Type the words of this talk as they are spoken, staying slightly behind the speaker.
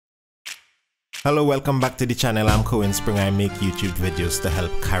Hello, welcome back to the channel. I'm Kerwin. I make YouTube videos to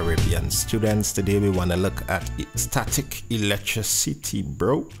help Caribbean students. Today we want to look at static electricity,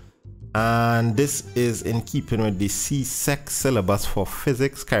 bro. And this is in keeping with the CSEC syllabus for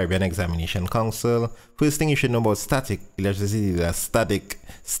Physics, Caribbean Examination Council. First thing you should know about static electricity is that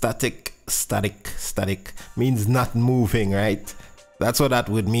static means not moving, right? That's what that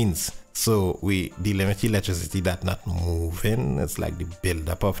word means. So we delimit electricity that not moving. It's like the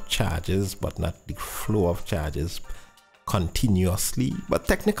buildup of charges, but not the flow of charges continuously. But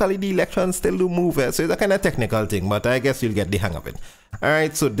technically the electrons still do move. So it's a kind of technical thing, but I guess you'll get the hang of it.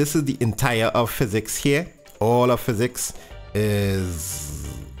 Alright, so this is the entire of physics here. All of physics is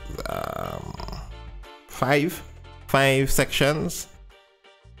five sections.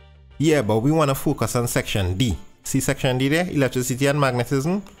 Yeah, but we want to focus on section D. See section D there? Electricity and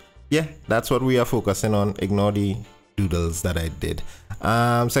magnetism. Yeah, that's what we are focusing on. Ignore the doodles that I did.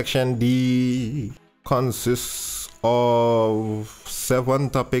 Section D consists of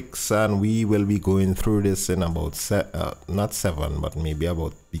 7 topics, and we will be going through this in about not 7, but maybe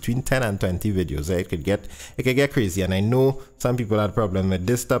about between 10 and 20 videos. It could get crazy, and I know some people had problem with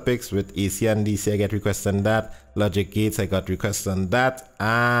these topics. With AC and DC, I get requests on that. Logic gates, I got requests on that,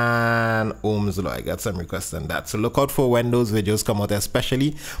 and Ohm's law, I got some requests on that. So look out for when those videos come out,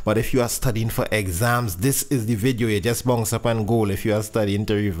 especially. But if you are studying for exams, this is the video. You just bounce up and goal. If you are studying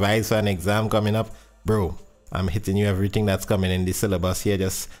to revise for an exam coming up, bro, I'm hitting you everything that's coming in the syllabus here.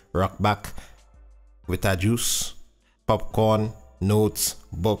 Just rock back with a juice, popcorn, notes,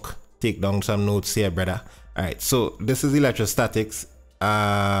 book. Take down some notes here, brother. All right, so this is electrostatics.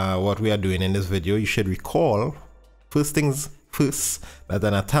 What we are doing in this video, you should recall, first things first, that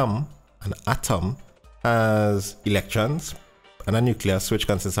an atom has electrons and a nucleus, which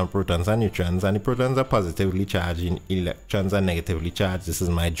consists of protons and neutrons, and the protons are positively charged and electrons are negatively charged. This is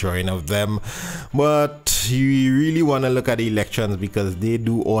my drawing of them, but you really want to look at the electrons because they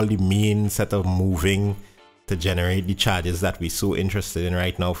do all the main set of moving to generate the charges that we're so interested in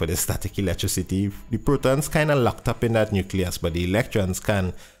right now for the static electricity. The protons kind of locked up in that nucleus, but the electrons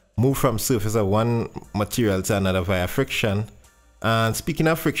can move from surface of one material to another via friction. And speaking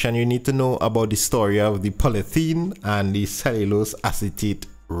of friction, you need to know about the story of the polythene and the cellulose acetate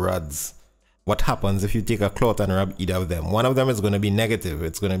rods. What happens if you take a cloth and rub either of them? One of them is going to be negative.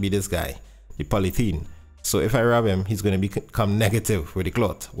 It's going to be this guy, the polythene. So if I rub him, he's going to become negative with the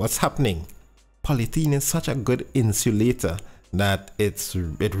cloth. What's happening? Polythene is such a good insulator that it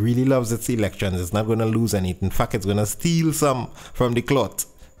really loves its electrons. It's not going to lose any. In fact, it's going to steal some from the cloth,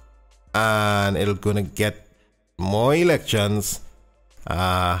 and it's going to get more electrons,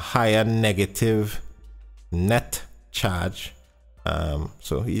 higher negative net charge.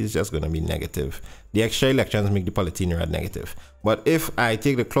 So he's just going to be negative. The extra electrons make the polythene rod negative. But if I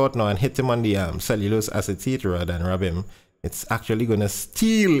take the cloth now and hit him on the cellulose acetate rod and rub him, it's actually going to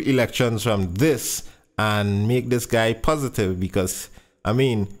steal electrons from this and make this guy positive, because I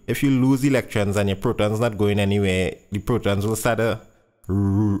mean, if you lose electrons and your protons not going anywhere, the protons will start to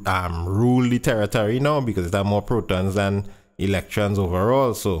rule the territory now, because there are more protons than electrons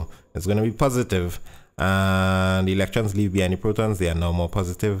overall. So it's going to be positive, and the electrons leave behind the protons. They are now more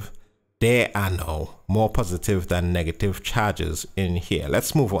positive. There are now more positive than negative charges in here.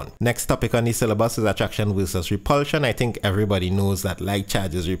 Let's move on. Next topic on the syllabus is attraction versus repulsion. I think everybody knows that like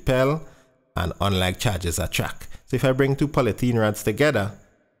charges repel and unlike charges attract. So if I bring 2 polythene rods together,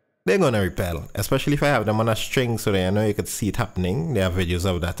 they're going to repel, especially if I have them on a string, so that I know you could see it happening. There are videos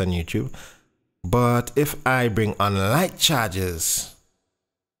of that on YouTube. But if I bring unlike charges,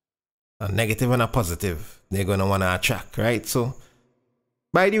 a negative and a positive, they're going to want to attract, right? So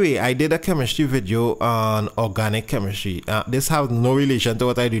by the way, I did a chemistry video on organic chemistry. This has no relation to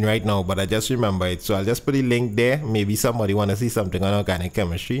what I'm doing right now, but I just remember it. So I'll just put the link there. Maybe somebody want to see something on organic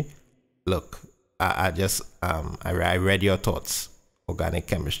chemistry. Look, I read your thoughts. Organic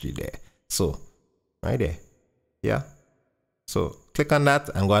chemistry there. So, right there. Yeah. So, click on that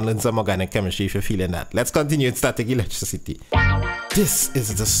and go and learn some organic chemistry if you're feeling that. Let's continue in static electricity. This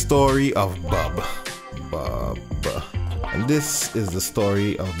is the story of Bob. And this is the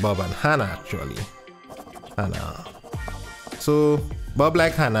story of Bob and Hannah, actually. Hannah. So, Bob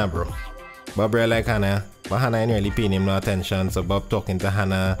like Hannah, bro. Bob really like Hannah, but Hannah ain't really paying him no attention. So, Bob talking to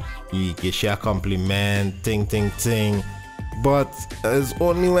Hannah, he gives her a compliment, ting. But it's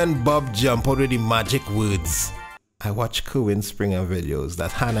only when Bob jump out with the magic words. I watch Kerwin Springer videos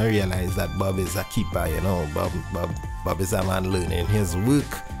that Hannah realized that Bob is a keeper, you know. Bob is a man learning his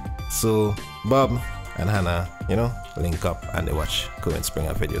work. So, Bob and Hannah, you know, link up and they watch Kerwin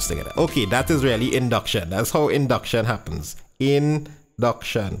Springer videos together. Okay, that is really induction. That's how induction happens.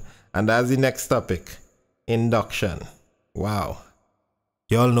 Induction. And that's the next topic, induction. Wow.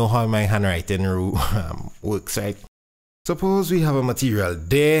 You all know how my handwriting works, right? Suppose we have a material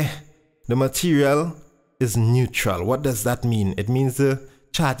there. The material is neutral. What does that mean? It means the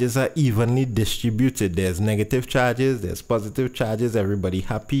charges are evenly distributed. There's negative charges, there's positive charges, everybody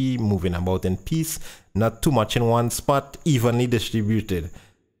happy, moving about in peace, not too much in one spot, evenly distributed.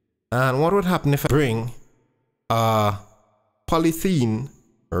 And what would happen if I bring a polythene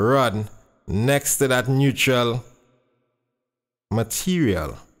rod next to that neutral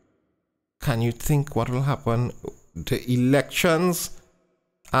material? Can you think what will happen? The electrons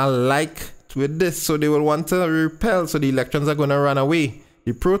are like with this, so they will want to repel, so the electrons are going to run away.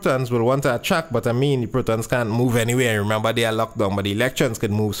 The protons will want to attract, but I mean the protons can't move anywhere. Remember, they are locked down, but the electrons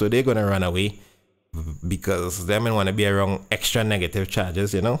can move, so they're going to run away because they want to be around extra negative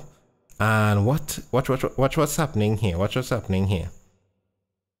charges, you know. And watch what's happening here. Watch what's happening here.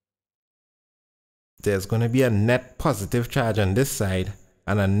 There's going to be a net positive charge on this side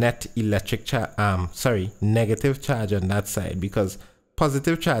and a net electric charge, negative charge on that side, because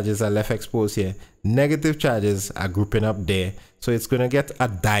positive charges are left exposed here, negative charges are grouping up there, so it's going to get a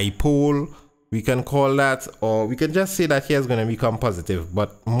dipole, we can call that, or we can just say that here is going to become positive,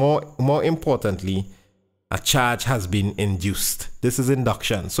 but more importantly, a charge has been induced. This is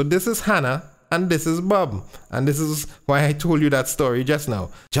induction. So this is Hannah and this is Bob, and this is why I told you that story just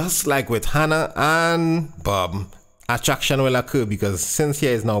now. Just like with Hannah and Bob, attraction will occur, because since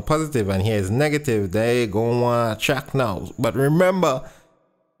here is now positive and here is negative, they going to attract now. But remember,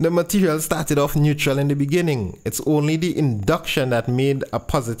 the material started off neutral in the beginning. It's only the induction that made a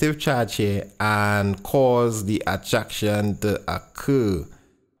positive charge here and caused the attraction to occur.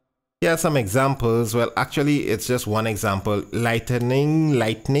 Here are some examples. Well, actually, it's just one example. Lightning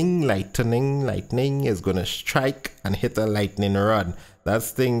is going to strike and hit a lightning rod.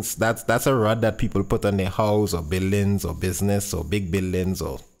 That's a rod that people put on their house or buildings or business or big buildings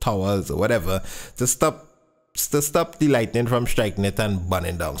or towers or whatever to stop the lightning from striking it and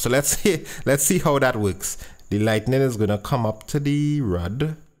burning down. So let's see how that works. The lightning is going to come up to the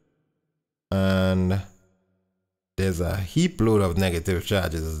rod, and there's a heap load of negative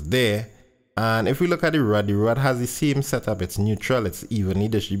charges there. And if we look at the rod has the same setup. It's neutral, it's evenly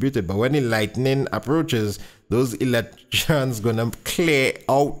distributed, but when the lightning approaches, those electrons gonna clear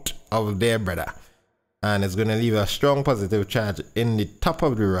out of there, brother, and it's gonna leave a strong positive charge in the top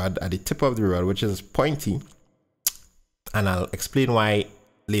of the rod, at the tip of the rod, which is pointy, and I'll explain why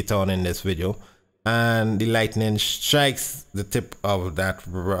later on in this video. And the lightning strikes the tip of that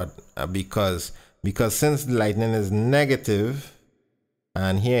rod because since the lightning is negative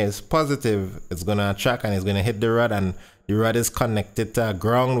and here is positive, it's going to attract and it's going to hit the rod, and the rod is connected to a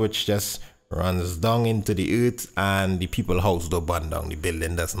ground which just runs down into the earth, and the people's house don't burn down, the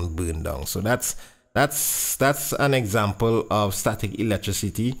building doesn't burn down. So that's an example of static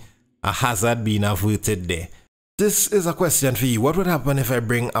electricity, a hazard being averted there. This is a question for you. What would happen if I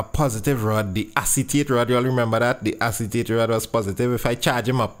bring a positive rod, the acetate rod? You all remember that? The acetate rod was positive. If I charge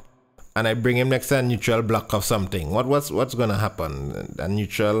him up and I bring him next to a neutral block of something, what's going to happen? A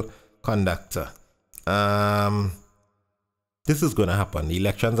neutral conductor. This is going to happen. The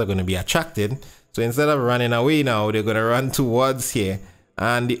electrons are going to be attracted. So instead of running away now, they're going to run towards here.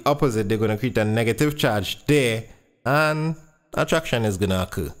 And the opposite, they're going to create a negative charge there. And attraction is going to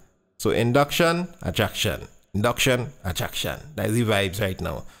occur. So induction, attraction. Induction, attraction. That's the vibes right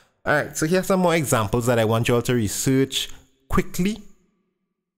now. Alright, so here's some more examples that I want you all to research quickly.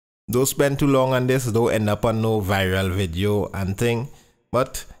 Don't spend too long on this. Don't end up on no viral video and thing.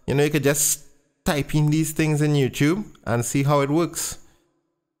 But, you know, you could just type in these things in YouTube and see how it works.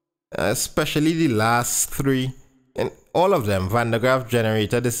 Especially the last three. And all of them. Van de Graaff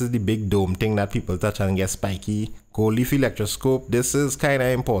generator. This is the big dome thing that people touch and get spiky. Gold leaf electroscope. This is kind of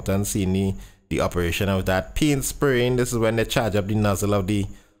important, seeing the operation of that. Paint spraying. This is when they charge up the nozzle of the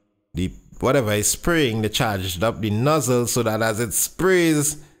whatever is spraying. They charged up the nozzle so that as it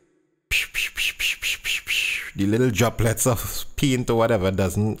sprays, the little droplets of paint or whatever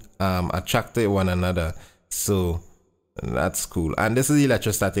doesn't attract one another. So that's cool. And this is the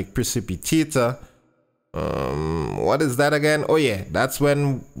electrostatic precipitator. What is that again? Oh yeah, that's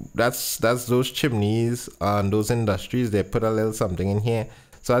when that's those chimneys and those industries. They put a little something in here.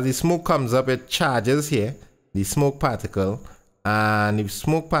 So as the smoke comes up, it charges here, the smoke particle, and the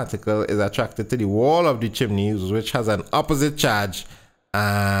smoke particle is attracted to the wall of the chimney, which has an opposite charge,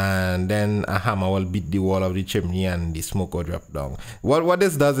 and then a hammer will beat the wall of the chimney and the smoke will drop down. What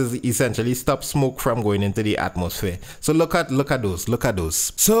this does is essentially stop smoke from going into the atmosphere. So look at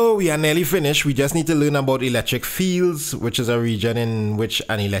those. So we are nearly finished. We just need to learn about electric fields, which is a region in which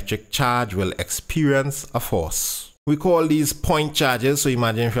an electric charge will experience a force. We call these point charges. So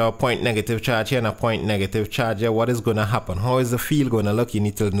imagine if you have a point negative charge here and a point negative charge here, what is going to happen? How is the field going to look? You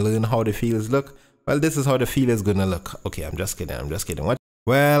need to learn how the fields look. Well, this is how the field is going to look. Okay, I'm just kidding. What?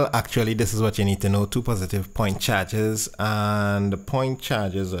 Well, actually, this is what you need to know. Two positive point charges, and the point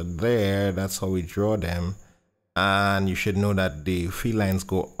charges are there. That's how we draw them. And you should know that the field lines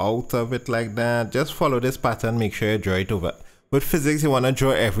go out of it like that. Just follow this pattern. Make sure you draw it over. With physics, you want to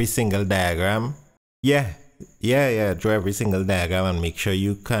draw every single diagram. Yeah, draw every single diagram and make sure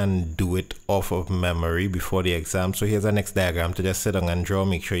you can do it off of memory before the exam. So here's the next diagram to just sit down and draw.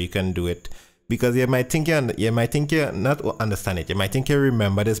 Make sure you can do it. Because you might think you not understand it. You might think you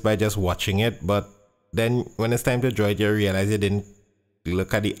remember this by just watching it, but then when it's time to draw it, you realize you didn't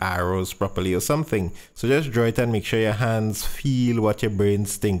look at the arrows properly or something. So just draw it and make sure your hands feel what your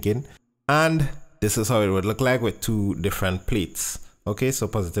brain's thinking. And this is how it would look like with two different plates. Okay, so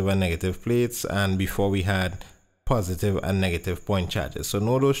positive and negative plates, and before we had positive and negative point charges. So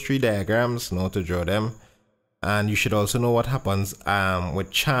know those three diagrams, know how to draw them. And you should also know what happens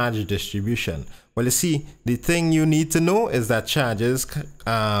with charge distribution. Well, you see, the thing you need to know is that charges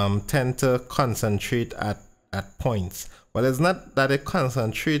tend to concentrate at points. Well, it's not that they're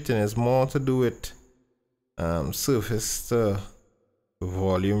concentrating, it's more to do with surface to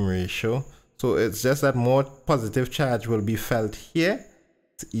volume ratio. So it's just that more positive charge will be felt here.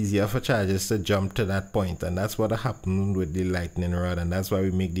 It's easier for charges to jump to that point, and that's what happened with the lightning rod, and that's why we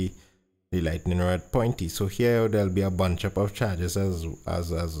make the lightning rod pointy. So here there'll be a bunch of charges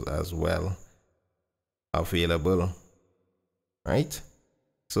as well available, right?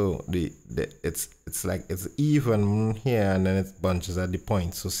 So it's like it's even here and then it bunches at the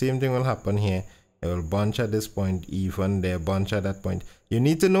point. So same thing will happen here. It will bunch at this point, even there, bunch at that point. You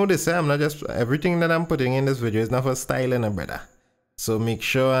need to know this. I'm not just, everything that I'm putting in this video is not for styling, brother. So make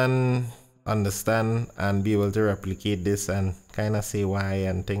sure and understand and be able to replicate this and kind of say why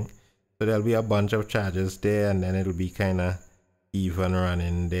and think. So there'll be a bunch of charges there, and then it'll be kind of even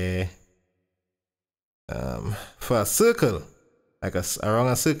running there. For a circle, like around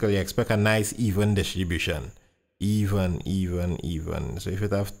a circle, you expect a nice even distribution. Even. So if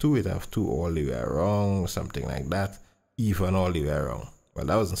it have two all the way around, something like that. Even all the way around. Well,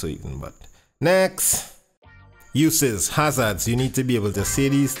 that wasn't so even, but next. Uses, hazards. You need to be able to say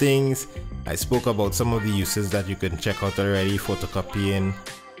these things. I spoke about some of the uses that you can check out already. Photocopying.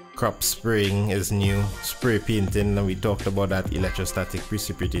 Crop spraying is new, spray painting, and we talked about that. Electrostatic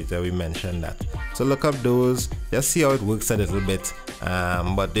precipitator, we mentioned that. So look up those, just see how it works a little bit.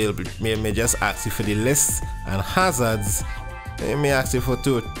 But they may just ask you for the list, and hazards, they may ask you for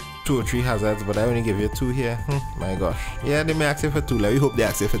two or three hazards, but I only give you two here. My gosh, yeah, they may ask you for two. Like, we hope they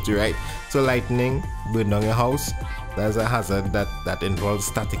ask you for two, right? So lightning, burn down your house. There's a hazard that involves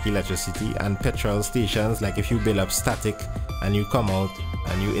static electricity, and petrol stations, like if you build up static and you come out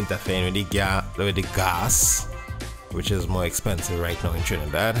and you interfere with the gas, which is more expensive right now in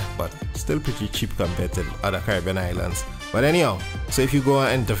Trinidad, but still pretty cheap compared to other Caribbean islands. But anyhow, so if you go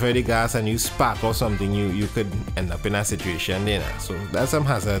and interfere the gas and you spark or something, you could end up in a situation there. So there's some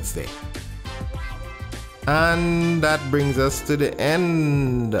hazards there. And that brings us to the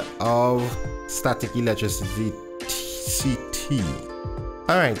end of static electricity TCT.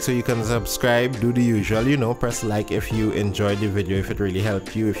 Alright, so you can subscribe, do the usual, press like if you enjoyed the video, if it really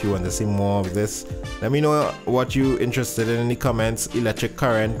helped you. If you want to see more of this, let me know what you're interested in the comments. Electric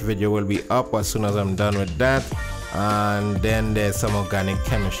current video will be up as soon as I'm done with that. And then there's some organic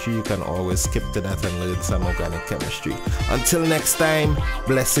chemistry. You can always skip to that and learn some organic chemistry. Until next time,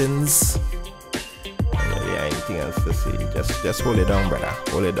 blessings. Yeah, anything else to say? Just hold it down, brother.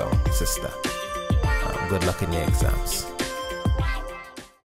 Hold it down, sister. Good luck in your exams.